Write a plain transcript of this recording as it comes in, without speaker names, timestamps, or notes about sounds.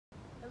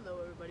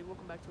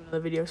welcome back to another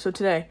video. So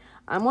today,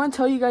 I'm going to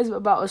tell you guys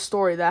about a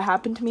story that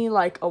happened to me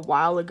like a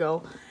while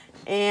ago.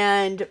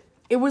 And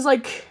it was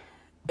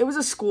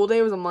a school day,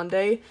 it was a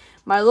Monday.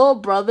 My little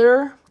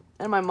brother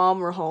and my mom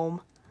were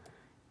home.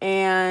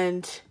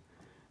 And,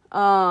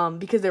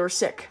 because they were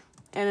sick.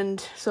 And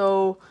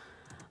so,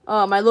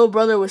 my little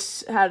brother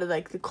had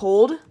like the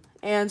cold.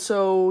 And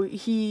so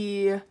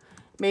he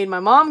made my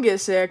mom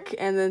get sick.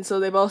 And then so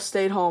they both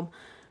stayed home.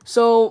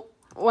 So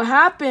what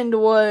happened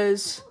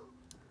was,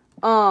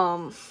 it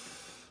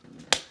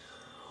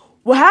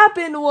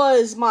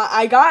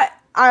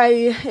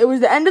was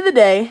the end of the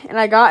day, and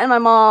I got in my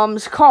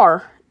mom's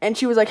car, and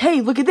she was like,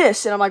 hey, look at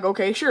this, and I'm like,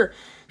 okay, sure.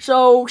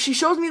 So she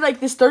shows me, like,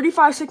 this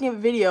 35-second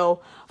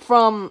video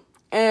from,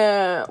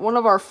 one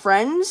of our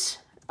friends,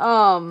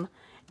 and,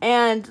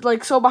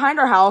 like, so behind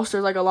our house,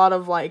 there's, like, a lot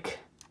of, like,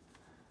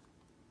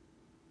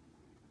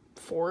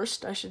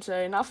 forest, I should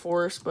say, not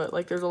forest, but,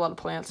 like, there's a lot of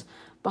plants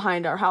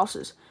behind our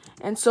houses,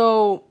 and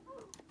so,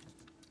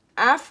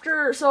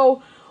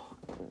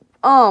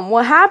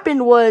 what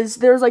happened was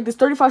there was like this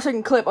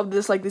 35-second clip of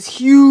this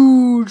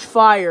huge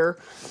fire,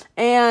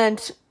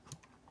 and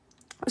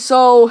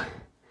so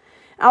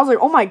I was like,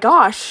 oh my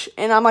gosh,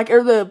 and I'm like,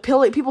 are the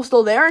people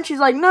still there? And she's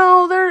like,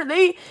 no,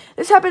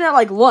 this happened at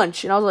like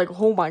lunch, and I was like,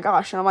 oh my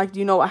gosh, and I'm like, do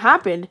you know what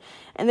happened?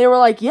 And they were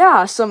like,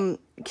 yeah, some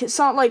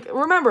like,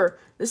 remember,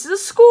 this is a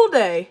school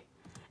day,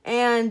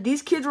 and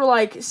these kids were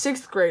like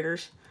 6th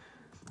graders,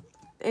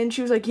 and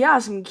she was like, yeah,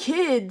 some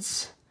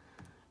kids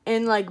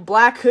in like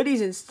black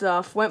hoodies and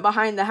stuff went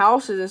behind the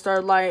houses and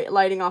started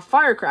lighting off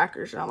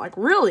firecrackers. And I'm like,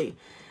 really?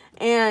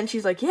 And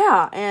she's like,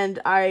 yeah.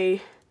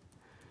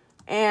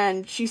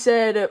 And she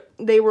said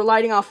they were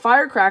lighting off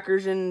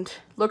firecrackers, and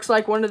looks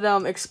like one of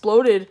them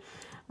exploded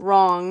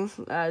wrong,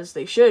 as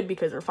they should,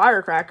 because they're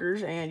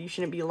firecrackers and you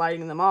shouldn't be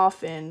lighting them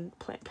off in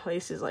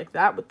places like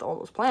that with all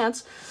those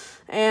plants.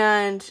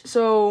 And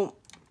so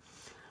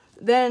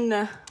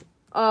then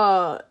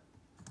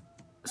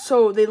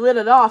so they lit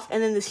it off,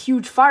 and then this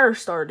huge fire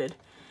started.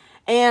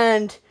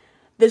 And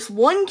this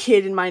one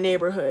kid in my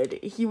neighborhood,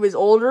 he was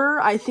older.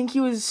 I think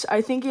it was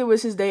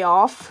his day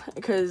off,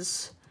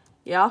 because,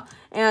 yeah.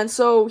 And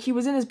so he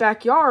was in his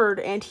backyard,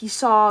 and he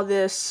saw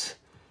this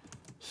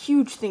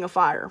huge thing of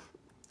fire.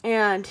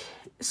 And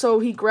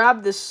so he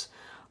grabbed this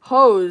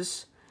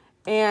hose,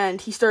 and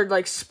he started,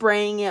 like,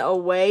 spraying it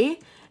away,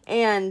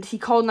 and he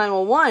called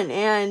 911,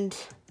 and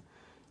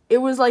it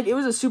was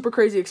a super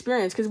crazy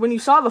experience, because when you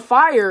saw the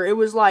fire, it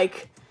was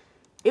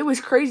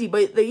crazy,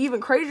 but the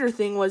even crazier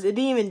thing was it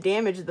didn't even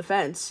damage the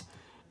fence.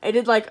 It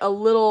did, like, a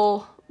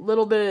little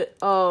bit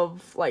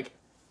of, like,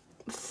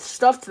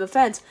 stuff to the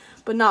fence,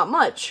 but not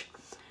much.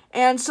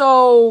 And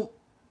so,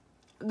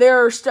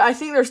 I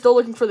think they're still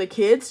looking for the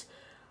kids,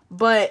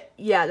 but,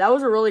 yeah, that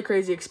was a really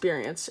crazy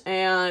experience.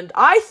 And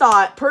I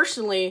thought,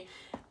 personally,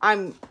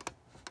 I'm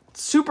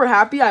super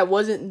happy I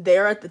wasn't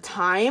there at the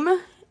time.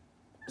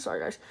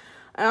 Sorry, guys.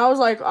 And I was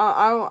like,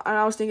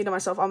 I was thinking to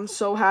myself, I'm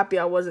so happy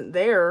I wasn't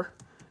there,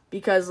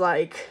 because,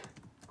 like,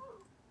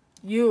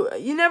 you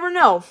never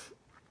know.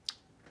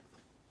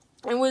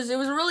 It was a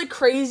really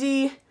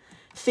crazy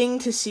thing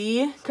to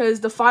see, because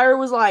the fire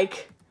was,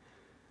 like,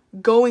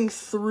 going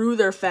through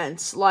their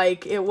fence.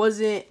 Like, and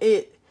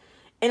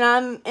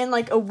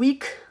like, a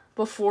week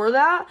before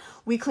that,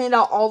 we cleaned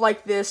out all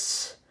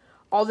this,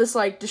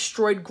 like,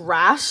 destroyed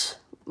grass.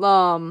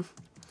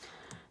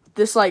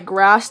 This, like,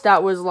 grass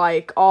that was,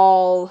 like,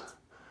 all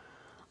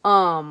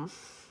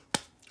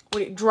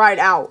dried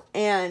out,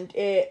 and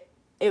it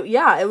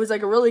was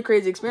like a really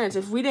crazy experience.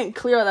 If we didn't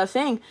clear out that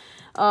thing,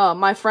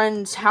 my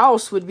friend's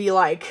house would be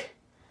like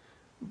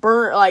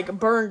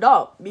burned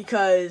up,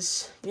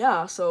 because,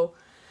 yeah. So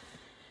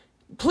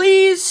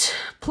please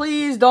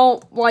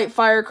don't light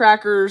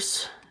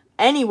firecrackers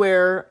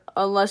anywhere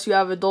unless you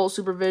have adult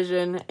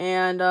supervision,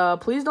 and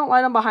please don't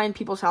light them behind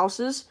people's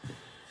houses.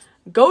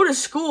 Go to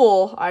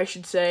school, I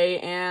should say,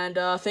 and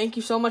thank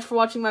you so much for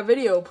watching my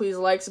video. Please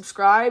like,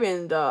 subscribe,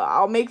 and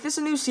I'll make this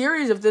a new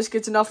series if this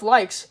gets enough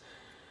likes.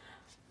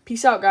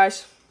 Peace out,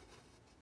 guys.